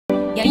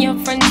Yeah,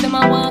 your friends them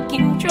a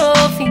walking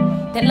trophy.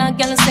 Tell a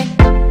girl say,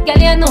 girl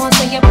you know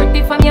say you're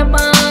pretty from your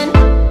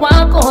band.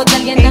 Walk out, girl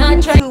you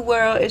not try. Hey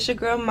world, it's your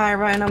girl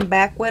Myra and I'm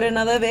back with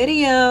another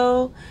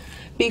video.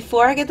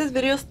 Before I get this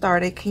video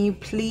started, can you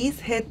please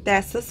hit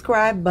that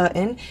subscribe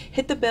button,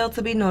 hit the bell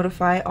to be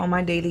notified on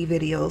my daily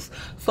videos.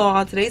 So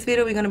on today's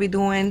video we're gonna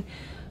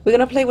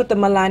play with the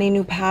Milani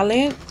new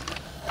palette.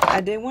 I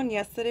did one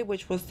yesterday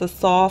which was the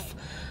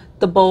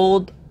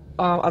bold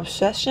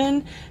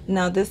obsession.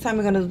 Now this time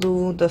we're gonna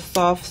do the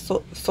soft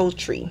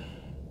sultry,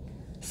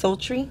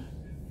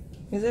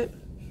 is it?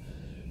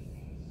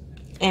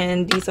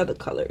 And these are the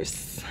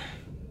colors.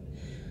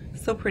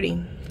 So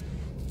pretty.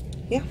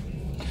 Yeah,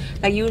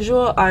 like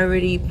usual I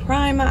already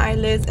primed my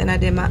eyelids and I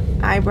did my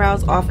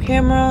eyebrows off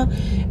camera.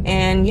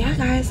 And yeah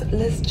guys,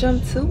 let's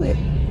jump to it.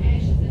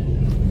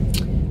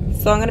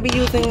 So I'm gonna be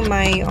using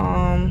my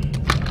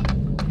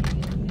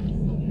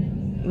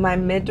my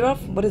Madra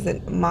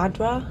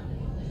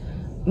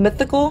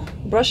mythical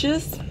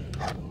brushes.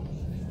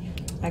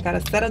 I got a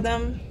set of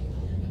them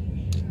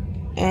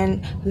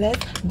and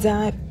let's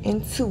dive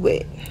into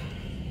it.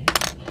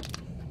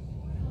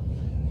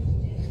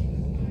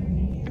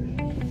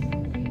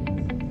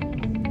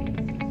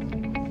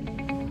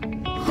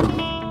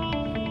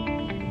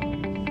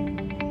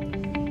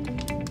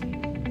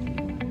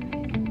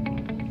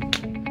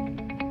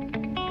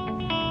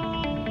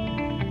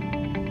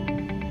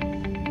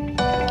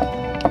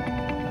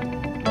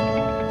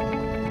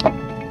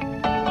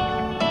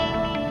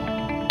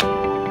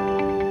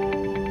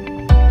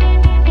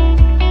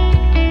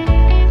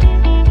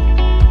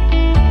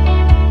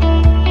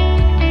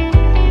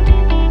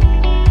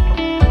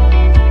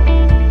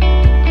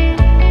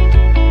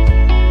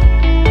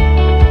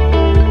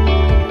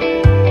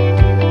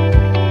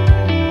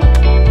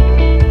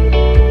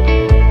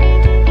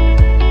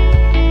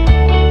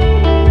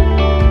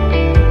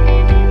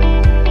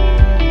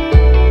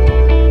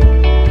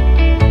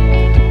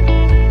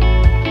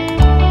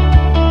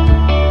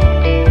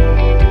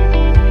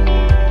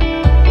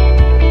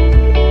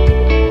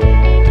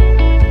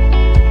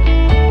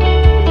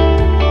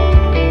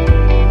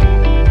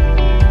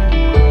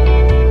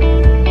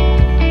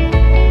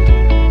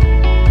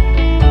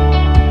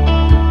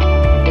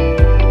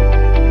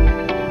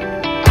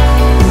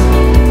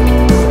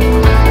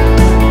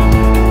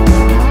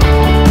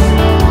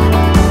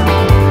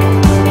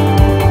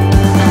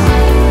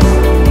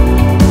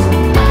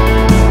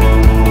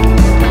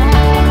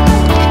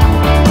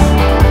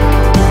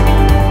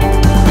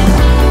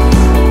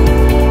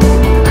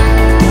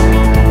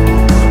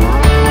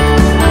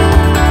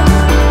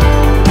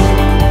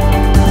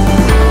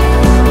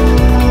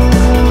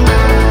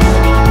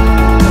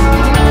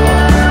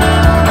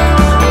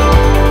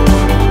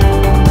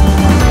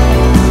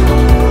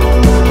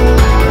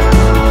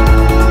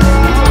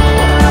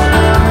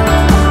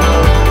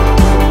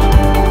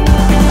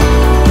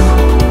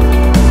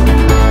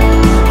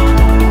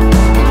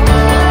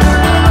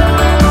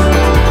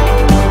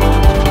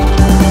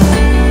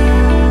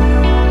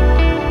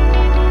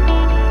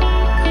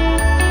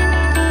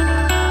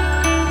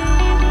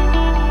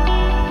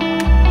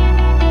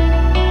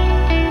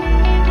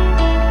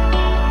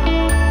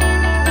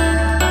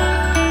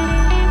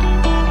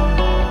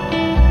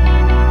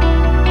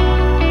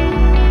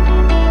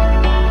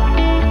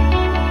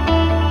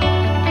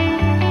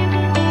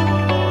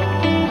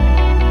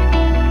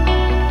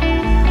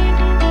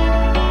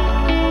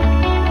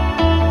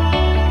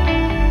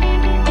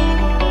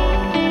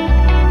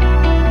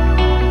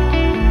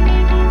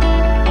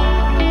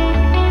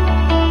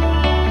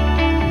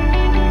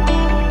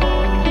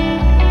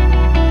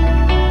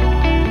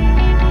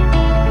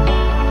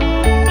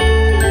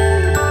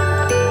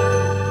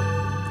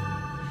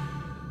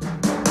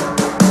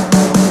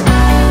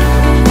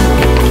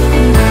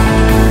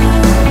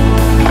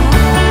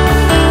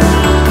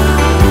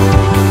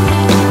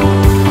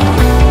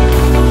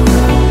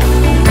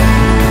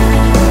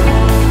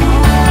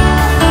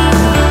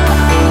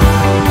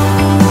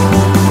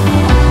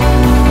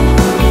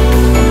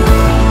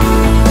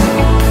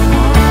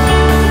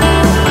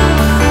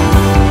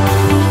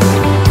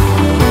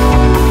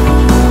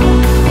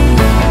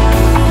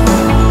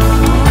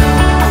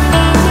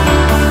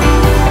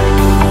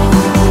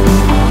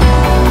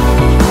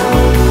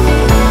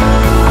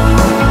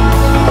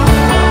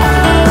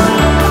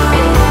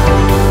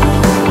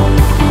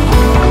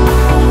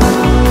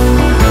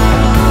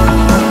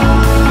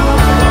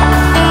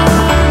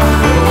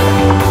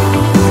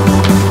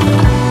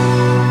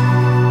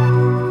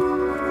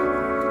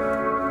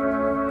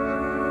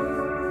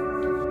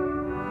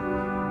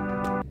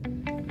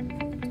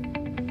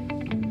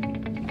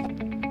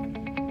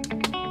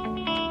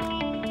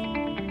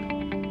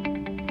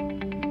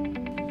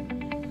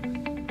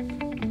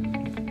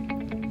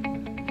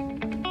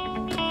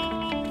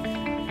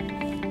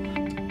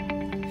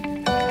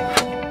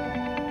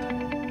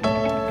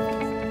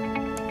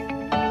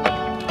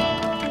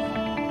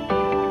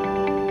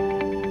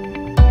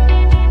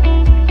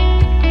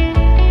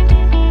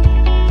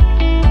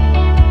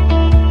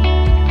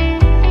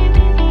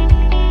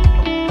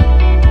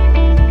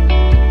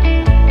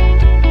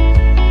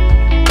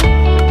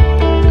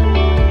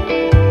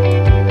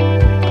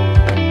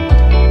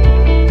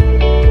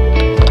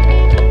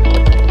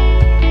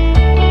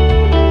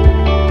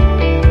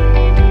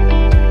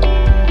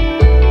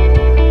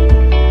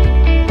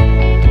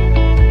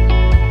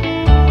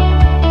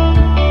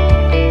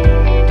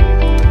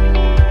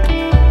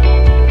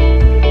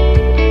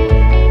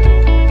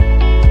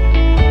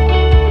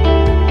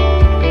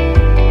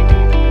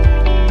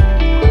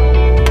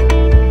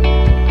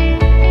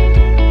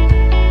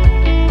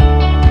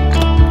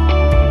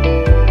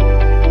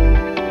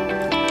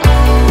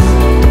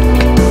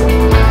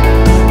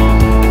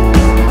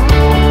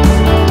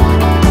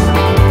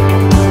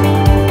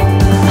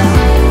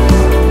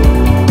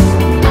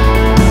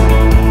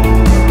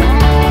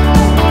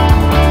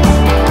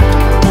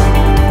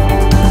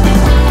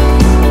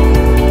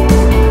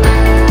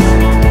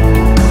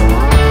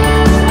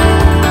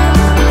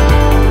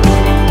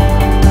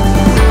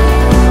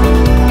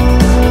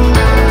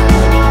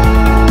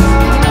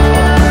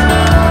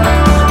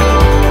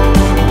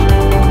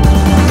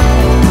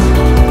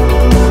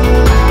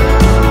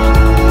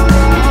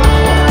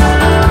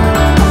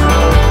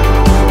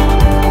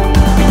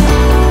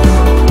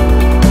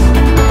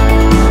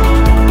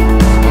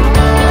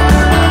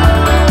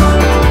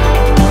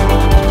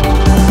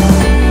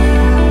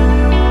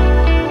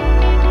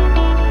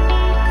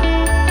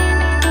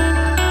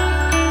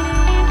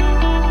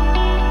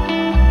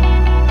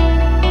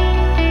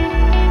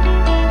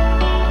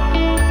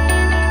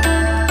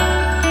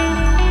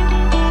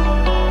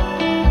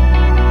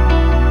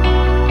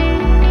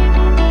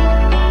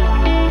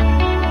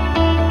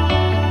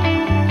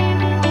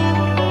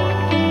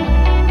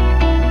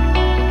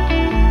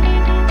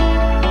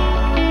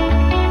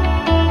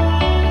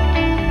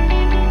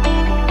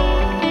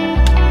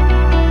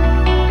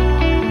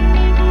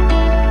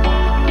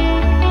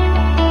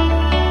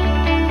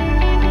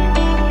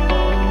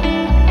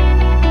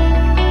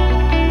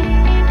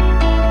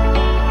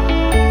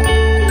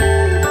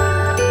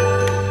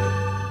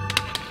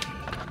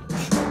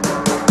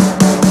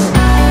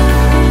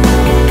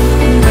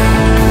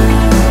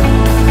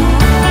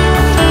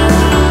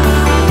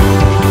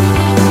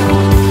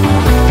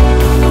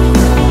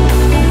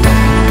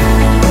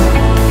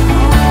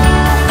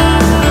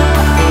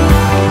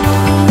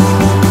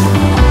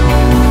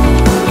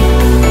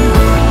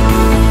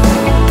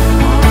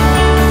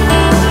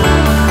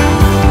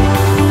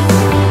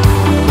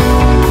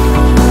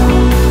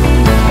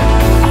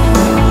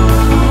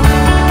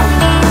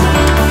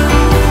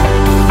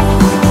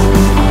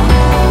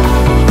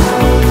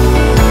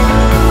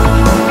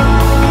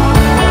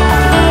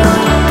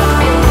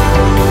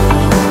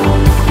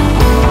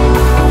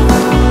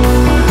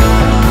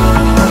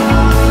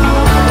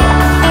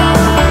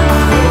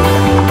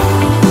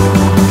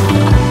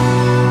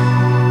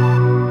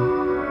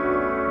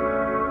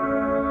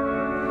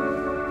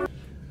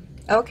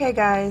 Okay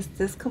guys,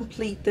 this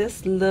complete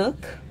this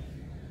look.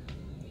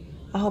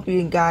 I hope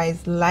you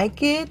guys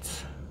like it.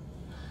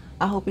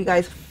 I hope you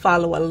guys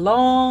follow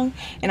along,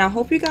 and I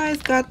hope you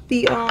guys got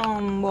the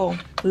well,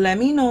 let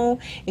me know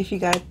if you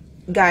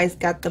guys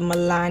got the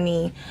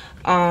Milani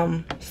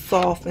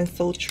soft and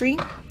sultry,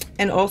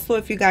 and also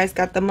if you guys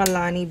got the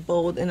Milani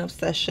bold and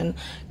obsession.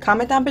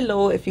 Comment down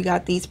below if you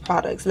got these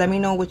products. Let me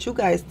know what you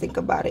guys think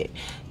about it,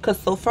 because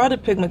so far the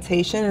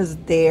pigmentation is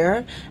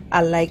there.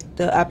 I like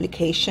the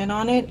application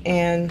on it,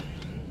 and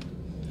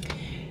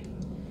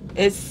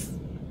it's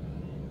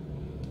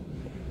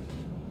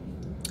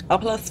a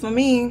plus for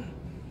me.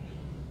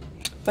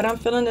 But I'm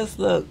feeling this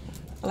look.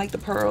 I like the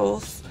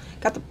pearls.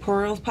 Got the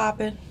pearls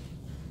popping.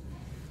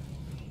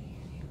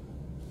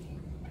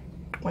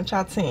 What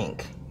y'all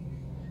think?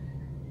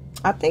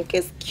 I think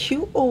it's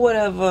cute or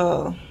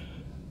whatever.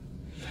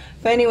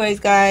 But anyways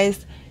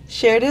guys,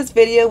 share this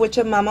video with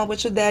your mama,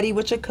 with your daddy,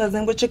 with your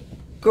cousin, with your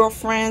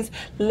girlfriends.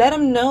 Let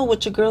them know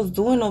what your girl's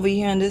doing over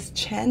here on this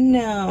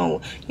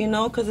channel, you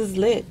know, because it's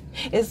lit.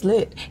 It's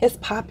lit. It's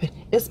popping.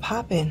 It's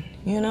popping,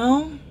 you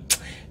know.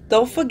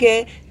 Don't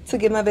forget to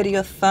give my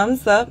video a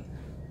thumbs up,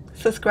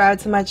 subscribe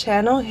to my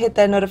channel, hit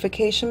that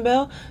notification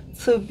bell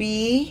to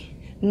be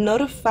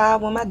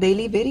notified with my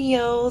daily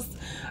videos.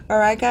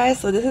 Alright guys,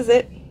 so this is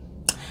it.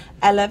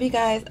 I love you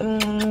guys.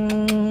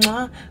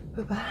 Bye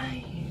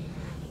bye.